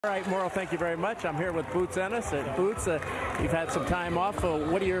All right, Morrow, thank you very much. I'm here with Boots Ennis. Boots, you've had some time off.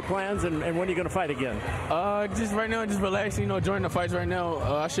 What are your plans, and when are you going to fight again? Just right now, just relaxing, joining the fights right now.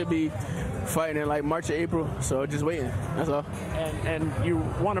 I should be fighting in like March or April, so just waiting, that's all. And you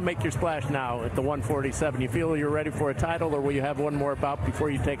want to make your splash now at the 147. You feel you're ready for a title, or will you have one more bout before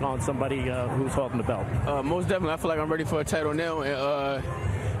you take on somebody who's holding the belt? Most definitely, I feel like I'm ready for a title now, and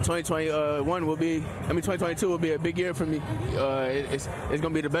 2022 will be a big year for me. It's going to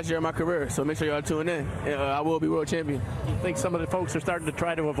be the best year of my career, so make sure y'all tune in. I will be world champion. You think some of the folks are starting to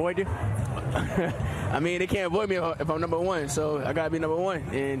try to avoid you? I mean, they can't avoid me if I'm number one, so I got to be number one.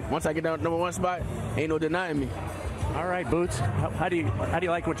 And once I get down to number one spot, ain't no denying me. All right, Boots. How do you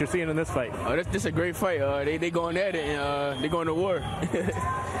like what you're seeing in this fight? This is a great fight. They going at it, and they're going to war.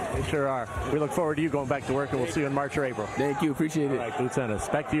 They sure are. We look forward to you going back to work, and we'll see you in March or April. Thank you. Appreciate it. All right, Boots Ennis.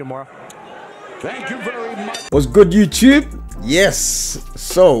 Back to you, Morrow. Thank you very much. What's good, YouTube? Yes.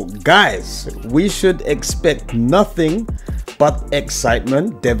 So, guys, we should expect nothing but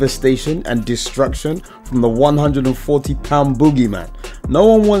excitement, devastation, and destruction from the 140-pound boogeyman. No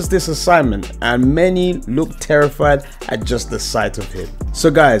one wants this assignment, and many look terrified at just the sight of him. So,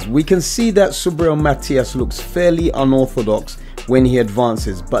 guys, we can see that Subriel Matias looks fairly unorthodox when he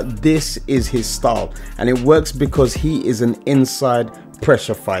advances, but this is his style, and it works because he is an inside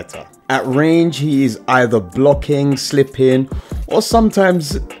pressure fighter. At range, he is either blocking, slipping, or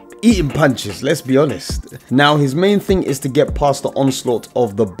sometimes eating punches, let's be honest. Now, his main thing is to get past the onslaught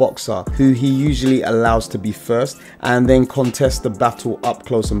of the boxer, who he usually allows to be first, and then contest the battle up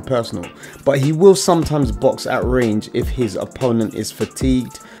close and personal. But he will sometimes box at range if his opponent is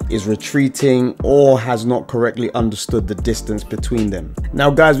fatigued, is retreating, or has not correctly understood the distance between them.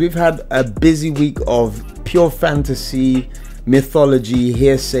 Now, guys, we've had a busy week of pure fantasy, mythology,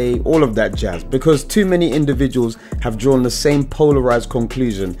 hearsay, all of that jazz, because too many individuals have drawn the same polarized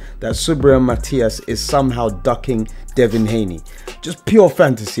conclusion that Subriel Matias is somehow ducking Devin Haney. Just pure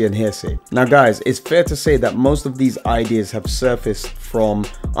fantasy and hearsay. Now, guys, it's fair to say that most of these ideas have surfaced from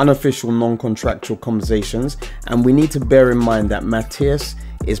unofficial, non-contractual conversations, and we need to bear in mind that Matias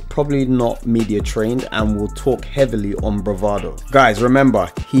is probably not media trained and will talk heavily on bravado. Guys,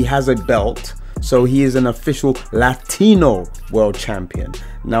 remember, he has a belt, so he is an official Latino world champion.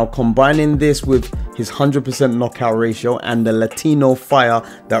 Now, combining this with his 100% knockout ratio and the Latino fire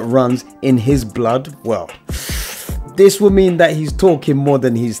that runs in his blood, well, this will mean that he's talking more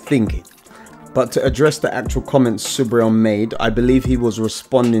than he's thinking. But to address the actual comments Subriel made, I believe he was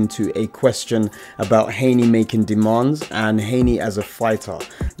responding to a question about Haney making demands and Haney as a fighter.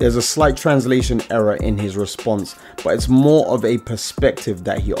 There's a slight translation error in his response, but it's more of a perspective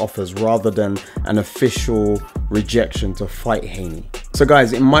that he offers rather than an official rejection to fight Haney. So,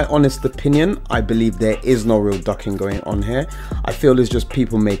 guys, in my honest opinion, I believe there is no real ducking going on here. I feel it's just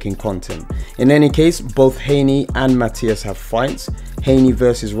people making content. In any case, both Haney and Matias have fights. Haney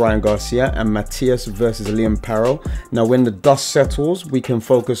versus Ryan Garcia and Matias versus Liam Parrow. Now, when the dust settles, we can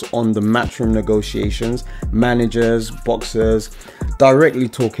focus on the matchroom negotiations, managers, boxers, directly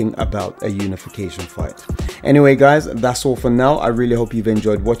talking about a unification fight. Anyway, guys, that's all for now. I really hope you've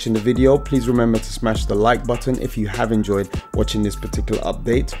enjoyed watching the video. Please remember to smash the like button if you have enjoyed watching this particular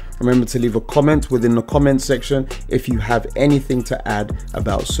update. Remember to leave a comment within the comment section if you have anything to add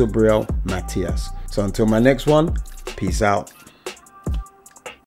about Subriel Matias. So until my next one, peace out.